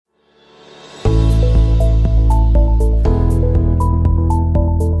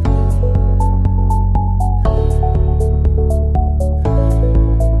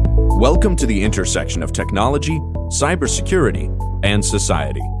Welcome to the intersection of technology, cybersecurity, and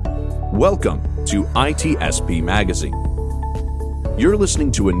society. Welcome to ITSP Magazine. You're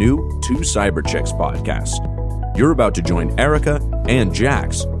listening to a new Two Cyber Chicks podcast. You're about to join Erica and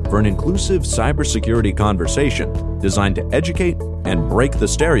Jax for an inclusive cybersecurity conversation designed to educate and break the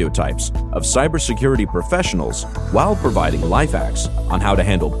stereotypes of cybersecurity professionals while providing life hacks on how to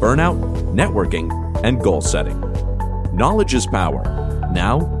handle burnout, networking, and goal setting. Knowledge is power,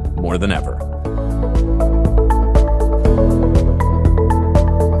 now more than ever.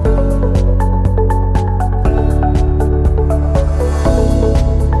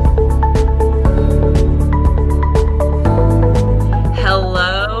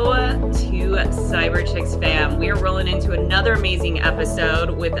 Into another amazing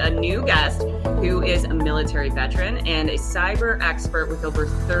episode with a new guest who is a military veteran and a cyber expert with over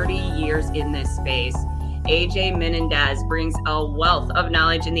 30 years in this space. AJ Menendez brings a wealth of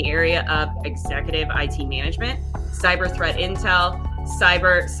knowledge in the area of executive IT management, cyber threat intel,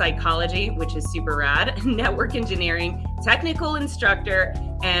 cyber psychology, which is super rad, network engineering, technical instructor,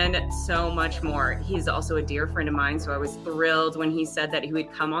 and so much more. He's also a dear friend of mine, so I was thrilled when he said that he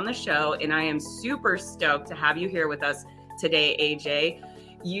would come on the show, and I am super stoked to have you here with us today, AJ.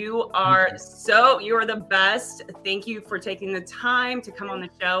 You are the best. Thank you for taking the time to come on the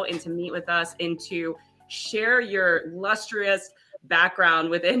show and to meet with us and to share your illustrious background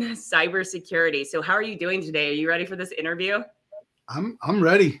within cybersecurity. So how are you doing today? Are you ready for this interview? I'm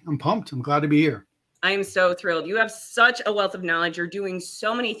ready. I'm pumped. I'm glad to be here. I am so thrilled. You have such a wealth of knowledge. You're doing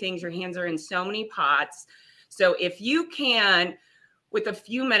so many things. Your hands are in so many pots. So if you can, with a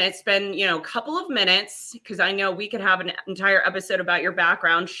few minutes, spend, a couple of minutes, because I know we could have an entire episode about your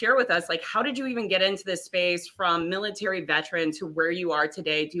background, share with us, how did you even get into this space from military veteran to where you are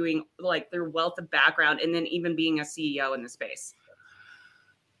today, doing their wealth of background and then even being a CEO in the space?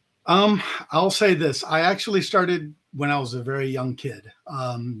 I'll say this. I actually started when I was a very young kid.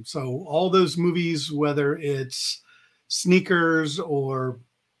 So all those movies, whether it's Sneakers or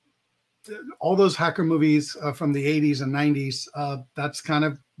all those hacker movies from the 80s and 90s, that's kind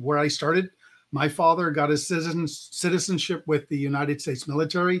of where I started. My father got his citizenship with the United States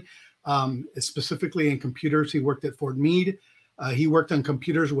military, specifically in computers. He worked at Fort Meade. He worked on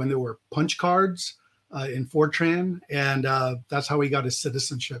computers when there were punch cards in Fortran, and that's how he got his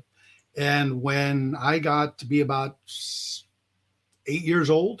citizenship. And when I got to be about 8 years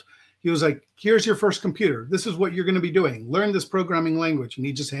old, he was like, here's your first computer. This is what you're going to be doing. Learn this programming language. And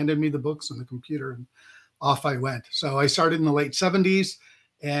he just handed me the books and the computer, and off I went. So I started in the late 70s,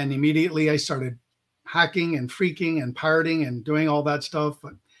 and immediately I started hacking and freaking and pirating and doing all that stuff. I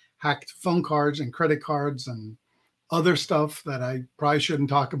hacked phone cards and credit cards and other stuff that I probably shouldn't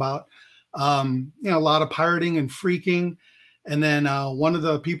talk about. A lot of pirating and freaking. And then one of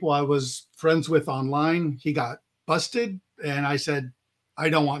the people I was friends with online, he got busted. And I said, I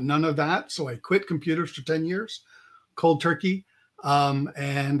don't want none of that. So I quit computers for 10 years, cold turkey.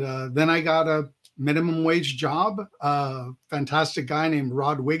 And then I got a minimum wage job. Fantastic guy named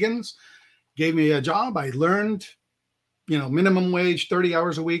Rod Wiggins gave me a job. I learned, minimum wage, 30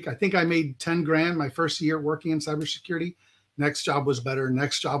 hours a week. I think I made 10 grand my first year working in cybersecurity. Next job was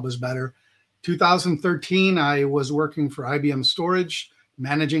better. 2013, I was working for IBM Storage,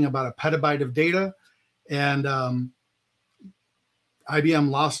 managing about a petabyte of data, and IBM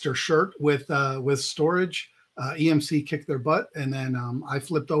lost their shirt with storage. EMC kicked their butt, and then I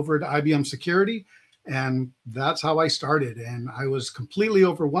flipped over to IBM Security, and that's how I started. And I was completely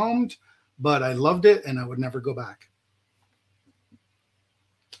overwhelmed, but I loved it, and I would never go back.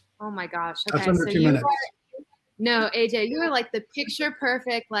 Oh my gosh! Okay, that's under 2 minutes. No, AJ, you are the picture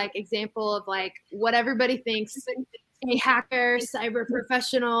perfect example of what everybody thinks a hacker, cyber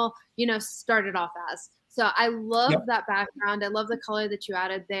professional, started off as. So I love that background. I love the color that you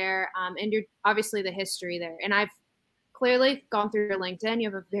added there. And you're obviously the history there. And I've clearly gone through your LinkedIn.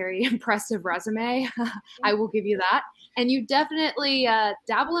 You have a very impressive resume. I will give you that. And you definitely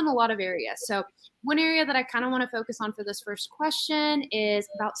dabble in a lot of areas. So one area that I kind of want to focus on for this first question is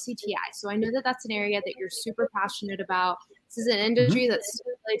about CTI. So I know that that's an area that you're super passionate about. This is an industry that's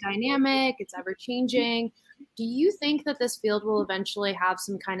really dynamic. It's ever changing. Do you think that this field will eventually have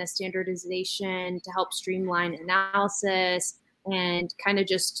some kind of standardization to help streamline analysis and kind of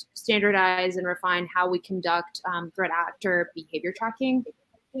just standardize and refine how we conduct threat actor behavior tracking?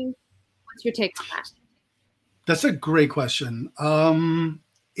 What's your take on that? That's a great question.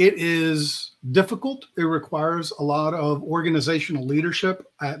 It is difficult. It requires a lot of organizational leadership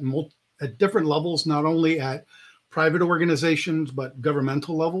at different levels, not only at private organizations, but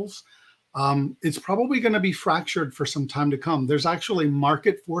governmental levels. it's probably going to be fractured for some time to come. There's actually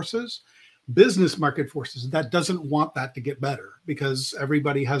market forces, business market forces, that doesn't want that to get better because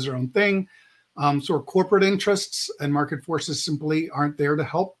everybody has their own thing. So corporate interests and market forces simply aren't there to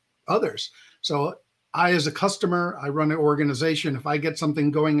help others. So I, as a customer, I run an organization. If I get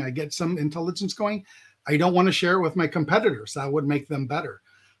something going, I get some intelligence going, I don't want to share it with my competitors. That would make them better.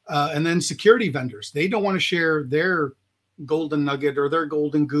 And then security vendors, they don't want to share their golden nugget or their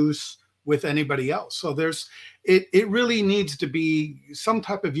golden goose with anybody else. So it really needs to be some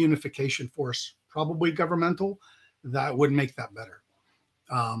type of unification force, probably governmental, that would make that better.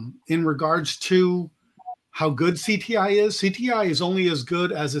 In regards to how good CTI is only as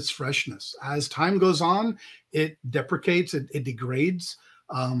good as its freshness. As time goes on, it deprecates, it degrades.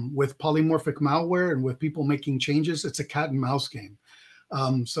 With polymorphic malware and with people making changes, it's a cat and mouse game.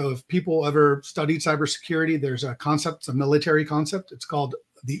 So if people ever studied cybersecurity, there's a concept, it's a military concept. It's called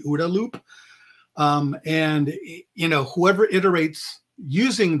the OODA loop. And whoever iterates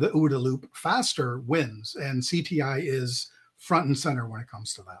using the OODA loop faster wins. And CTI is front and center when it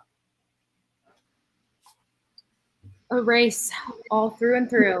comes to that. A race all through and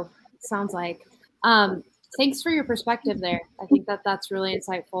through, sounds like. Thanks for your perspective there. I think that's really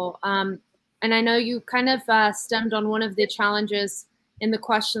insightful. And I know you kind of stemmed on one of the challenges in the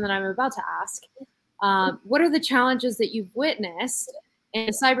question that I'm about to ask. What are the challenges that you've witnessed in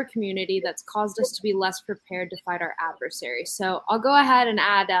the cyber community that's caused us to be less prepared to fight our adversaries? So I'll go ahead and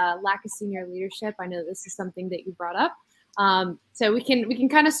add lack of senior leadership. I know this is something that you brought up. So we can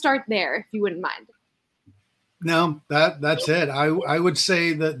kind of start there if you wouldn't mind. No, that's it. I would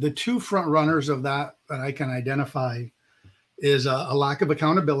say that the two front runners of that I can identify is a lack of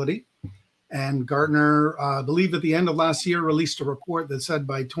accountability. And Gartner, I believe at the end of last year, released a report that said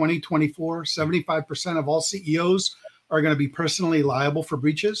by 2024, 75% of all CEOs are going to be personally liable for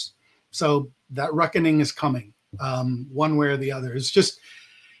breaches. So that reckoning is coming one way or the other. It's just,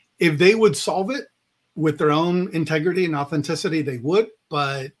 if they would solve it with their own integrity and authenticity, they would,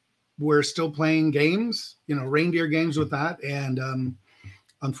 but we're still playing games, reindeer games with that. And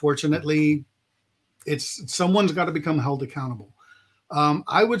unfortunately, someone's got to become held accountable.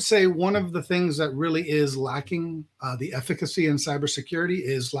 I would say one of the things that really is lacking the efficacy in cybersecurity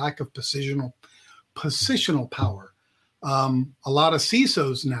is lack of positional power. A lot of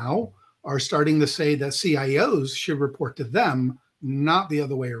CISOs now are starting to say that CIOs should report to them, not the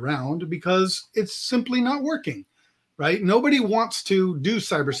other way around, because it's simply not working. Right? Nobody wants to do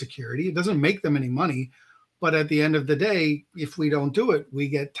cybersecurity. It doesn't make them any money. But at the end of the day, if we don't do it, we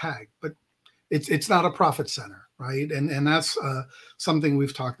get tagged. But it's not a profit center, right? And that's something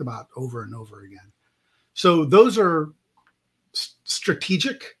we've talked about over and over again. So those are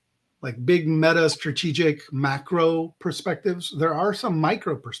strategic, like big meta strategic macro perspectives. There are some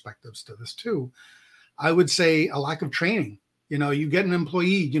micro perspectives to this too. I would say a lack of training. You get an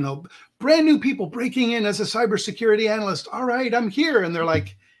employee, brand new people breaking in as a cybersecurity analyst. All right, I'm here. And they're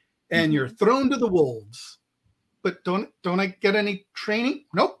like, and you're thrown to the wolves. But don't I get any training?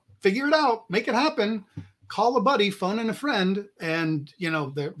 Nope. Figure it out. Make it happen. Call a buddy, phone in a friend. And,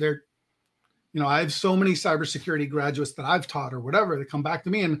 they're I have so many cybersecurity graduates that I've taught or whatever that come back to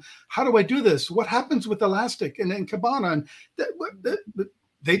me and how do I do this? What happens with Elastic and then Kibana? And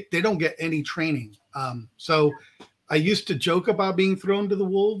they don't get any training. So I used to joke about being thrown to the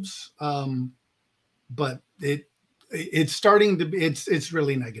wolves, but it's starting to be, it's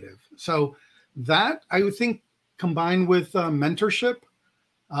really negative. So that I would think combined with mentorship,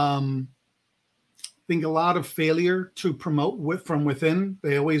 I think a lot of failure to promote from within.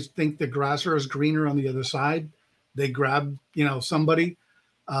 They always think the grass is greener on the other side. They grab, somebody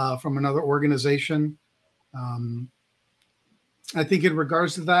from another organization. I think in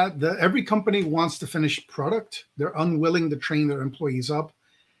regards to that, every company wants to finish product. They're unwilling to train their employees up.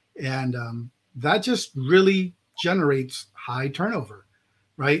 And that just really generates high turnover,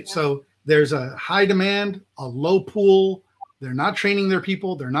 right? Yeah. So there's a high demand, a low pool. They're not training their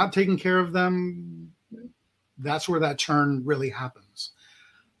people. They're not taking care of them. That's where that churn really happens.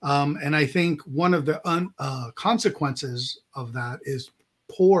 And I think one of the consequences of that is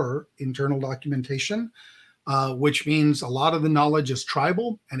poor internal documentation. Which means a lot of the knowledge is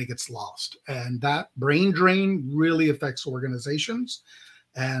tribal and it gets lost. And that brain drain really affects organizations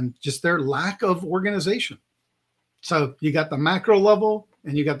and just their lack of organization. So you got the macro level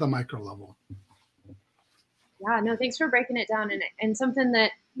and you got the micro level. Yeah, no, thanks for breaking it down. And something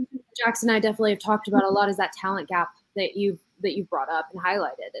that Jackson and I definitely have talked about a lot is that talent gap that you've brought up and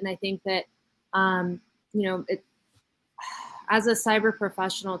highlighted. And I think that, as a cyber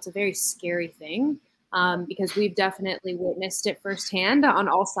professional, it's a very scary thing because we've definitely witnessed it firsthand on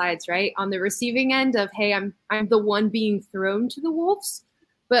all sides, right? On the receiving end of, hey, I'm the one being thrown to the wolves,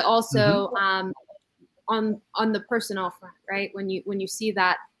 but also on the personnel front, right? When you see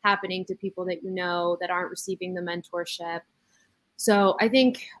that happening to people that you know that aren't receiving the mentorship. So I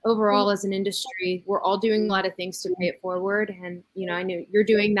think overall as an industry, we're all doing a lot of things to pay it forward. And, I know you're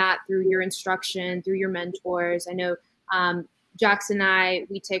doing that through your instruction, through your mentors. I know Jackson and I,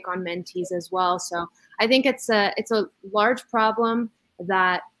 we take on mentees as well. So I think it's a large problem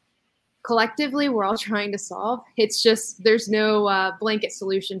that collectively we're all trying to solve. It's just there's no blanket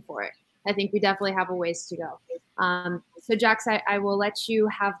solution for it. I think we definitely have a ways to go. So Jax, I will let you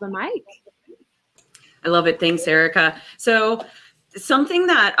have the mic. I love it. Thanks, Erica. So something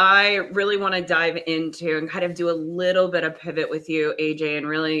that I really want to dive into and kind of do a little bit of pivot with you, AJ, and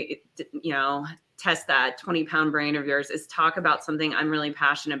really, test that 20-pound brain of yours is talk about something I'm really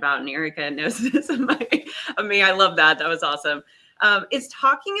passionate about. And Erica knows this of me. I love that. That was awesome. It's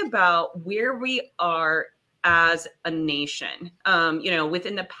talking about where we are as a nation.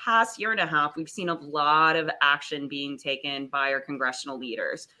 Within the past year and a half, we've seen a lot of action being taken by our congressional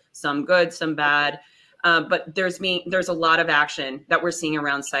leaders, some good, some bad. But there's a lot of action that we're seeing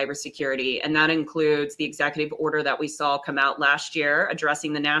around cybersecurity, and that includes the executive order that we saw come out last year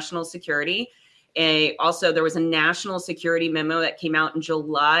addressing the national security. Also, there was a national security memo that came out in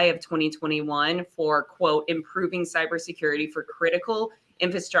July of 2021 for, quote, improving cybersecurity for critical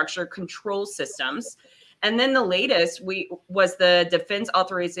infrastructure control systems. And then the latest was the Defense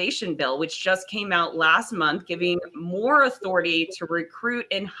Authorization Bill, which just came out last month, giving more authority to recruit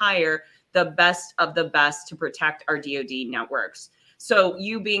and hire the best of the best to protect our DoD networks. So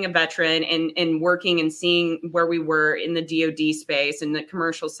you being a veteran and working and seeing where we were in the DoD space and the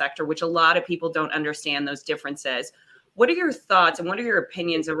commercial sector, which a lot of people don't understand those differences. What are your thoughts and what are your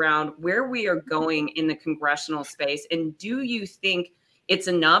opinions around where we are going in the congressional space? And do you think it's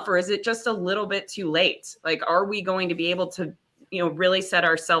enough, or is it just a little bit too late? Like, are we going to be able to, really set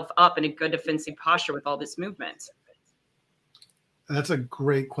ourselves up in a good defensive posture with all this movement? That's a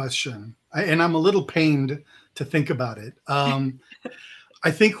great question. And I'm a little pained to think about it.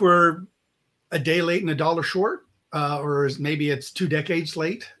 I think we're a day late and a dollar short, or maybe it's 2 decades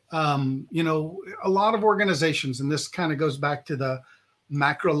late. A lot of organizations, and this kind of goes back to the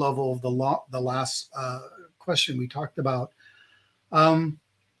macro level of the last question we talked about.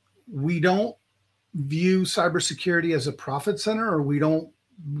 We don't view cybersecurity as a profit center, or we don't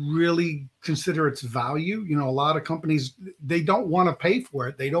really consider its value. A lot of companies, they don't want to pay for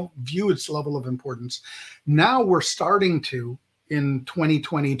it. They don't view its level of importance. Now we're starting to, in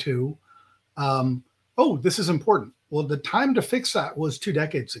 2022, this is important. Well, the time to fix that was 2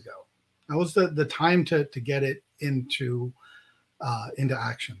 decades ago. That was the time to get it into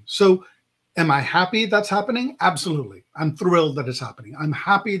action. So am I happy that's happening? Absolutely. I'm thrilled that it's happening. I'm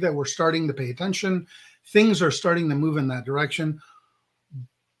happy that we're starting to pay attention. Things are starting to move in that direction.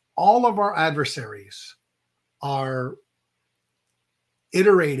 All of our adversaries are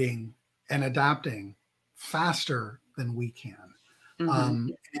iterating and adapting faster than we can.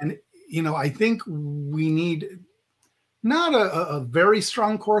 I think we need not a very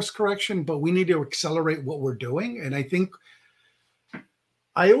strong course correction, but we need to accelerate what we're doing. And I think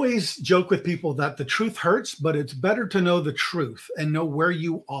I always joke with people that the truth hurts, but it's better to know the truth and know where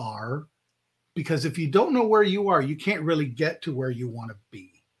you are, because if you don't know where you are, you can't really get to where you want to be.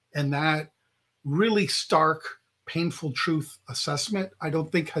 And that really stark, painful truth assessment, I don't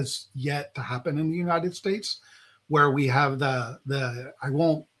think has yet to happen in the United States, where we have the I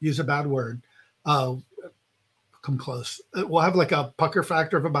won't use a bad word, come close. We'll have like a pucker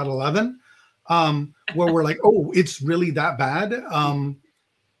factor of about 11, where we're like, oh, it's really that bad. I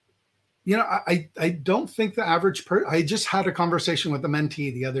don't think the average I just had a conversation with a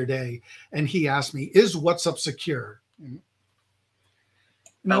mentee the other day, and he asked me, is WhatsUp secure?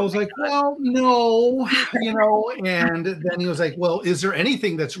 And I was like, well, no, and then he was like, well, is there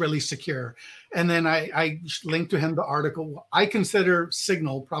anything that's really secure? And then I linked to him the article. I consider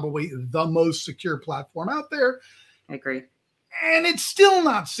Signal probably the most secure platform out there. I agree. And it's still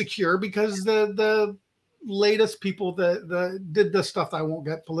not secure because the latest people that did the stuff, I won't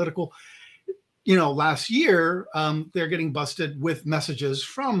get political, last year, they're getting busted with messages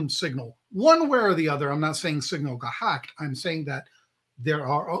from Signal, one way or the other. I'm not saying Signal got hacked. I'm saying that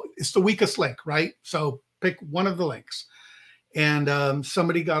it's the weakest link, right? So pick one of the links. And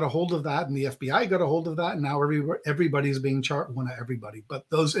somebody got a hold of that, and the FBI got a hold of that, and now everybody's being charged. Well, not everybody, but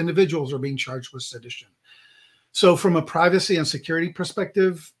those individuals are being charged with sedition. So from a privacy and security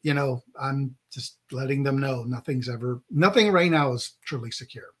perspective, I'm just letting them know nothing right now is truly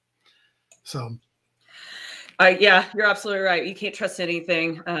secure. So Yeah, you're absolutely right. You can't trust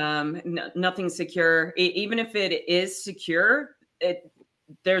anything. Nothing's secure. Even if it is secure,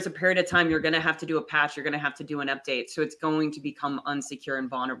 there's a period of time you're going to have to do a patch. You're going to have to do an update. So it's going to become unsecure and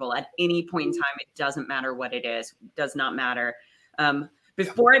vulnerable at any point in time. It doesn't matter what it is. It does not matter.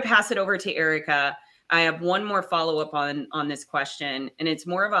 Before I pass it over to Erica, I have one more follow-up on this question, and it's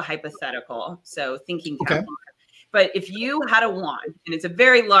more of a hypothetical. So thinking. Okay. But if you had a wand, and it's a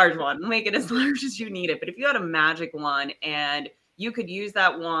very large one, we'll make it as large as you need it. But if you had a magic wand and you could use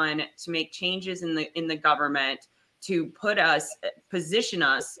that wand to make changes in the government to position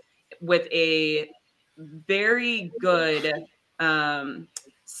us with a very good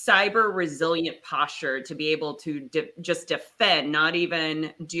cyber resilient posture to be able to just defend, not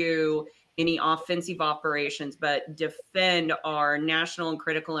even do any offensive operations, but defend our national and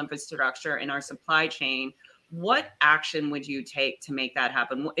critical infrastructure and our supply chain. What action would you take to make that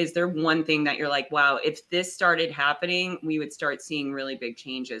happen? Is there one thing that you're like, wow, if this started happening, we would start seeing really big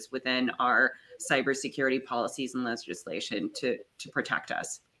changes within our cybersecurity policies and legislation to protect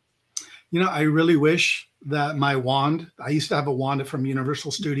us? You know, I really wish that my wand, I used to have a wand from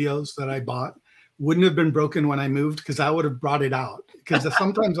Universal Studios that I bought, wouldn't have been broken when I moved, because I would have brought it out. Because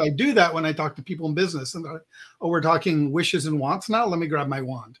sometimes I do that when I talk to people in business and we're talking wishes and wants now, let me grab my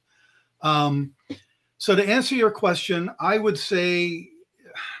wand. So to answer your question, I would say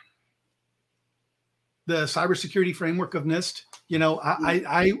the cybersecurity framework of NIST, you know,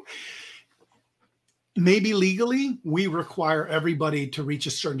 I maybe legally we require everybody to reach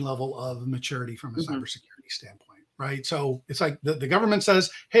a certain level of maturity from a cybersecurity standpoint, right? So it's like the government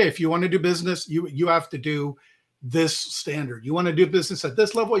says, hey, if you want to do business, you have to do this standard. You want to do business at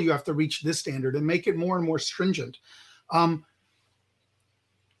this level, you have to reach this standard and make it more and more stringent.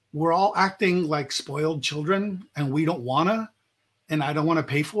 We're all acting like spoiled children, and we don't want to, and I don't want to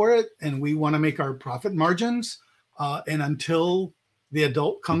pay for it. And we want to make our profit margins. And until the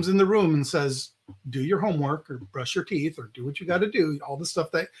adult comes in the room and says, do your homework or brush your teeth or do what you got to do, all the stuff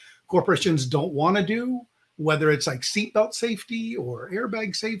that corporations don't want to do, whether it's like seatbelt safety or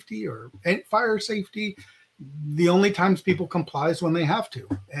airbag safety or fire safety, the only times people comply is when they have to.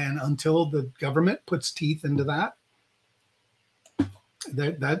 And until the government puts teeth into that,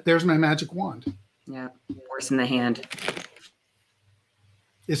 there's my magic wand. Yeah, force in the hand.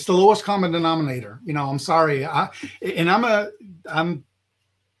 It's the lowest common denominator. You know, I'm sorry. I'm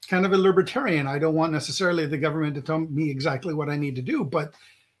kind of a libertarian. I don't want necessarily the government to tell me exactly what I need to do, but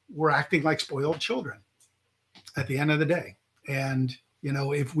we're acting like spoiled children at the end of the day. And, you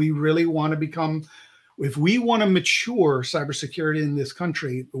know, if we really want to mature cybersecurity in this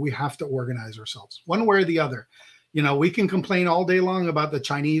country, we have to organize ourselves one way or the other. You know, we can complain all day long about the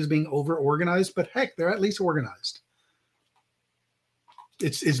Chinese being over-organized, but heck, they're at least organized.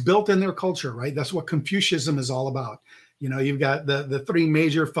 It's built in their culture, right? That's what Confucianism is all about. You know, you've got the three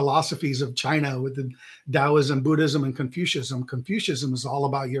major philosophies of China with the Taoism, Buddhism, and Confucianism. Confucianism is all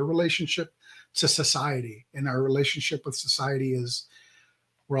about your relationship to society. And our relationship with society is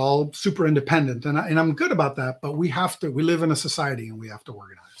we're all super independent. And I'm good about that, but we live in a society and we have to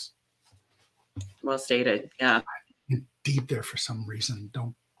organize. Well stated. Yeah. Deep there for some reason.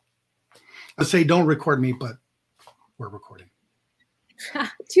 Don't record me, but we're recording.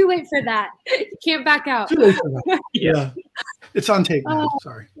 Too late for that. You can't back out. Too late for that. Yeah. It's on tape now.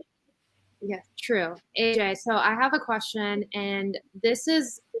 Sorry. Yeah, true. AJ, so I have a question, and this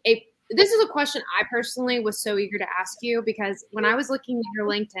is a question I personally was so eager to ask you, because when I was looking at your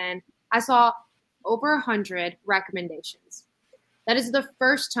LinkedIn, I saw over 100 recommendations. That is the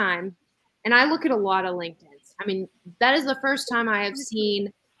first time, and I look at a lot of LinkedIns. I mean, that is the first time I have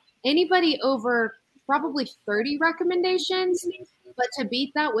seen anybody over probably 30 recommendations, but to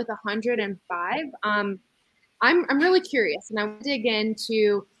beat that with 105, I'm really curious, and I want to dig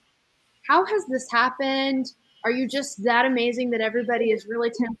into how has this happened? Are you just that amazing that everybody is really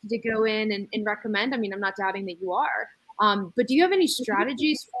tempted to go in and recommend? I mean, I'm not doubting that you are, but do you have any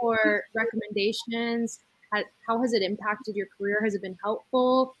strategies for recommendations? How has it impacted your career? Has it been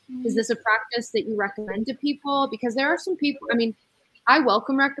helpful? Is this a practice that you recommend to people? Because there are some people, I mean, I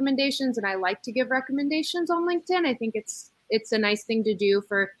welcome recommendations and I like to give recommendations on LinkedIn. I think it's a nice thing to do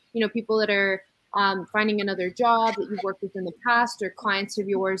for, people that are finding another job that you've worked with in the past, or clients of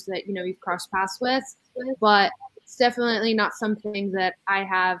yours that, you've crossed paths with. But it's definitely not something that I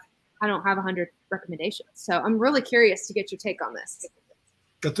don't have 100 recommendations. So I'm really curious to get your take on this.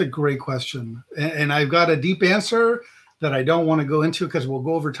 That's a great question. And I've got a deep answer that I don't want to go into because we'll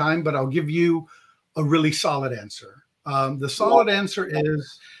go over time, but I'll give you a really solid answer. The solid answer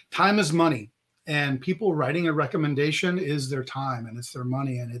is time is money, and people writing a recommendation is their time and it's their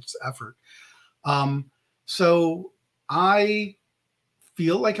money and it's effort. So I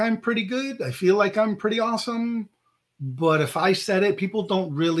feel like I'm pretty good. I feel like I'm pretty awesome. But if I said it, people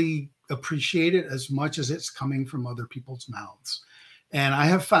don't really appreciate it as much as it's coming from other people's mouths. And I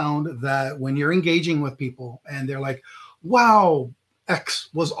have found that when you're engaging with people and they're like, wow, X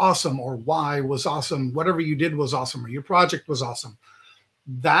was awesome, or Y was awesome, whatever you did was awesome, or your project was awesome,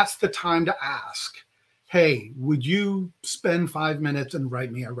 that's the time to ask, hey, would you spend 5 minutes and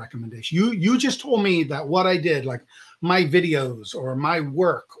write me a recommendation? You just told me that what I did, like my videos or my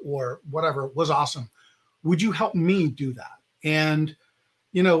work or whatever, was awesome. Would you help me do that? And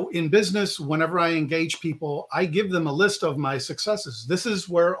in business, whenever I engage people, I give them a list of my successes. This is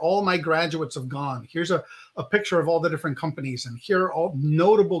where all my graduates have gone. Here's a picture of all the different companies, and here are all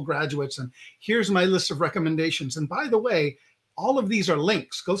notable graduates, and here's my list of recommendations. And by the way, all of these are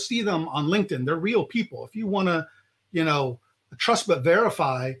links. Go see them on LinkedIn. They're real people. If you want to, trust but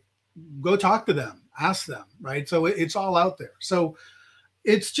verify, go talk to them, ask them, right? So it's all out there. So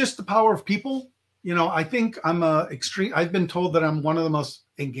it's just the power of people. I think I've been told that I'm one of the most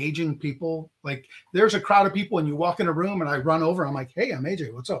engaging people. Like, there's a crowd of people and you walk in a room and I run over, I'm like, hey, I'm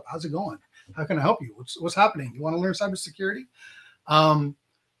AJ. What's up? How's it going? How can I help you? What's happening? You want to learn cybersecurity?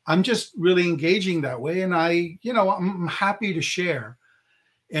 I'm just really engaging that way. And I'm happy to share.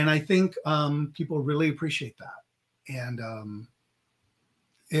 And I think people really appreciate that. And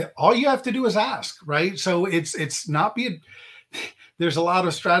all you have to do is ask, right? So it's not being... There's a lot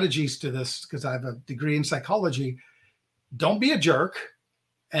of strategies to this because I have a degree in psychology. Don't be a jerk.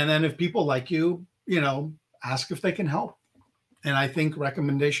 And then if people like you, ask if they can help. And I think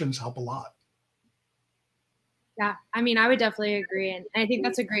recommendations help a lot. Yeah, I mean, I would definitely agree. And I think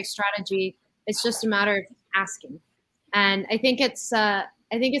that's a great strategy. It's just a matter of asking. And I think it's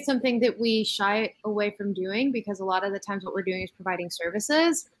something that we shy away from doing because a lot of the times what we're doing is providing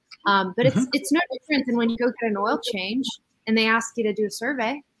services. But it's no different than when you go get an oil change and they ask you to do a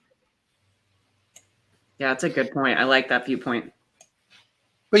survey. Yeah, that's a good point. I like that viewpoint.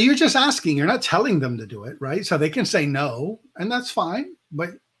 But you're just asking. You're not telling them to do it, right? So they can say no, and that's fine.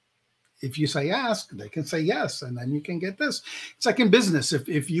 But if you say ask, they can say yes, and then you can get this. It's like in business.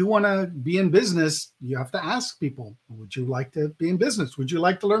 If you want to be in business, you have to ask people, would you like to be in business? Would you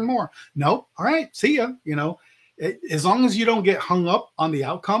like to learn more? No? All right, see ya. As long as you don't get hung up on the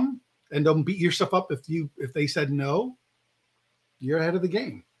outcome and don't beat yourself up if they said no, you're ahead of the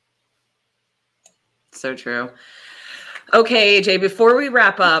game. So true. Okay, AJ, before we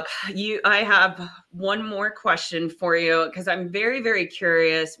wrap up, I have one more question for you because I'm very, very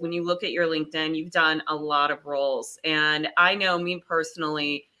curious. When you look at your LinkedIn, you've done a lot of roles. And I know me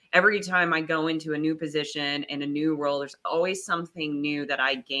personally, every time I go into a new position and a new role, there's always something new that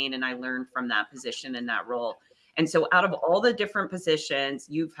I gain and I learn from that position and that role. And so out of all the different positions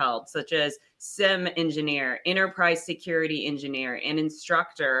you've held, such as SIM engineer, enterprise security engineer, and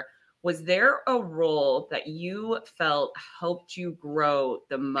instructor, was there a role that you felt helped you grow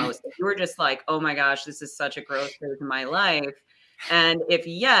the most? You were just like, oh my gosh, this is such a growth phase in my life. And if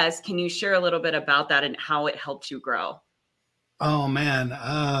yes, can you share a little bit about that and how it helped you grow? Oh man,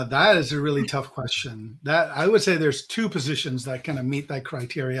 that is a really tough question. That I would say there's two positions that kind of meet that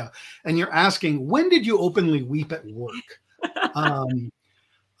criteria. And you're asking, when did you openly weep at work?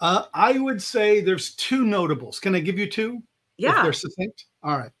 I would say there's two notables. Can I give you two? Yeah. If they're succinct?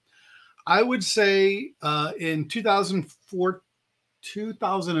 All right. I would say in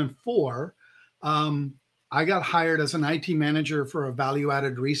 2004, I got hired as an IT manager for a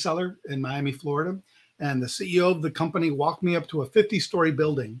value-added reseller in Miami, Florida. And the CEO of the company walked me up to a 50-story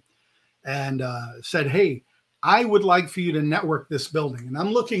building and said, hey, I would like for you to network this building. And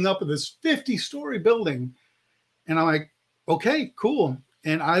I'm looking up at this 50-story building. And I'm like, okay, cool.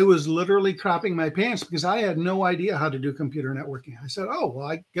 And I was literally crapping my pants because I had no idea how to do computer networking. I said, oh, well,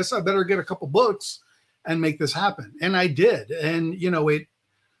 I guess I better get a couple books and make this happen. And I did. And,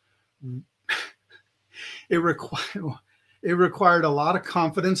 it required a lot of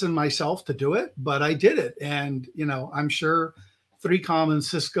confidence in myself to do it, but I did it. And, I'm sure 3Com and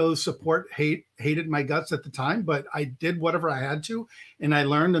Cisco support hated my guts at the time, but I did whatever I had to. And I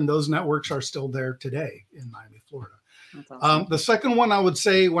learned, and those networks are still there today in Miami, Florida. Awesome. The second one, I would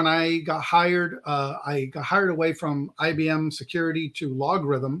say when I got hired away from IBM Security to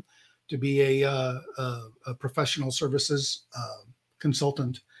LogRhythm to be a professional services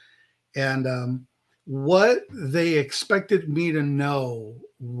consultant. And what they expected me to know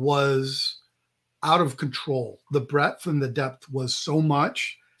was out of control. The breadth and the depth was so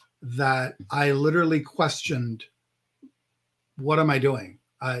much that I literally questioned, what am I doing?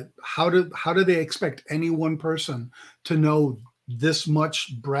 How do they expect any one person to know this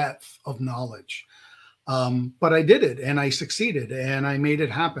much breadth of knowledge. But I did it, and I succeeded, and I made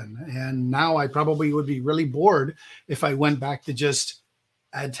it happen. And now I probably would be really bored if I went back to just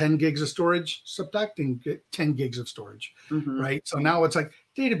add 10 gigs of storage, subtract and get 10 gigs of storage, right? So now it's like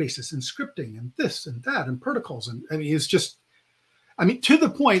databases and scripting and this and that and protocols. And I mean, it's just, to the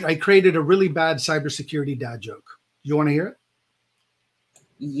point I created a really bad cybersecurity dad joke. You want to hear it?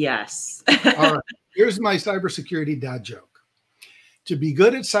 Yes. All right. Here's my cybersecurity dad joke. To be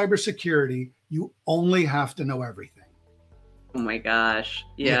good at cybersecurity, you only have to know everything. Oh my gosh.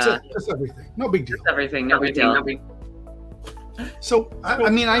 Yeah. That's it. Just everything. No big deal. Just everything. No big deal. So,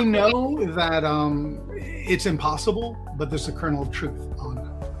 I know that it's impossible, but there's a kernel of truth on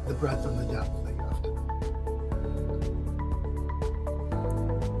the breadth and the depth that you have to.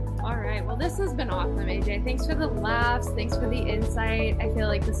 All right. Well, this has been awesome, AJ. Thanks for the laughs. Thanks for the insight. I feel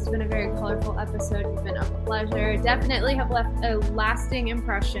like this has been a very colorful episode. You've been a pleasure. Definitely have left a lasting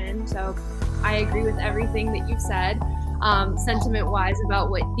impression. So I agree with everything that you've said, sentiment-wise,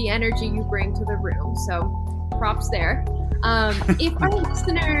 about what the energy you bring to the room. So props there. If our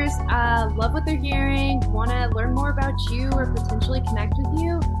listeners love what they're hearing, want to learn more about you or potentially connect with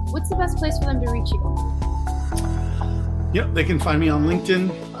you, what's the best place for them to reach you? Yep, they can find me on LinkedIn.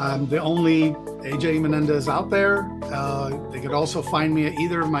 I'm the only AJ Menendez out there. They could also find me at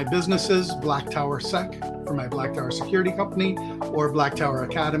either of my businesses, Black Tower Sec for my Black Tower Security Company, or Black Tower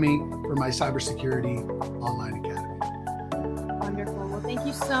Academy for my Cybersecurity Online Academy. Wonderful. Well, thank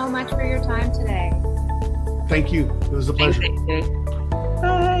you so much for your time today. Thank you. It was a pleasure. Thanks,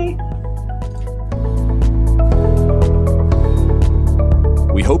 bye.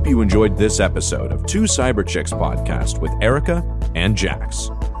 We hope you enjoyed this episode of Two Cyber Chicks podcast with Erica and Jax.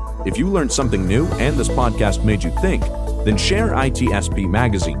 If you learned something new and this podcast made you think, then share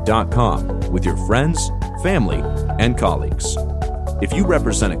itspmagazine.com with your friends, family, and colleagues. If you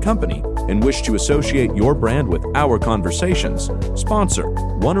represent a company and wish to associate your brand with our conversations, sponsor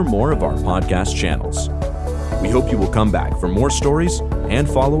one or more of our podcast channels. We hope you will come back for more stories and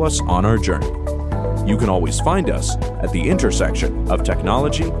follow us on our journey. You can always find us at the intersection of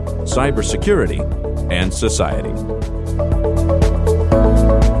technology, cybersecurity, and society.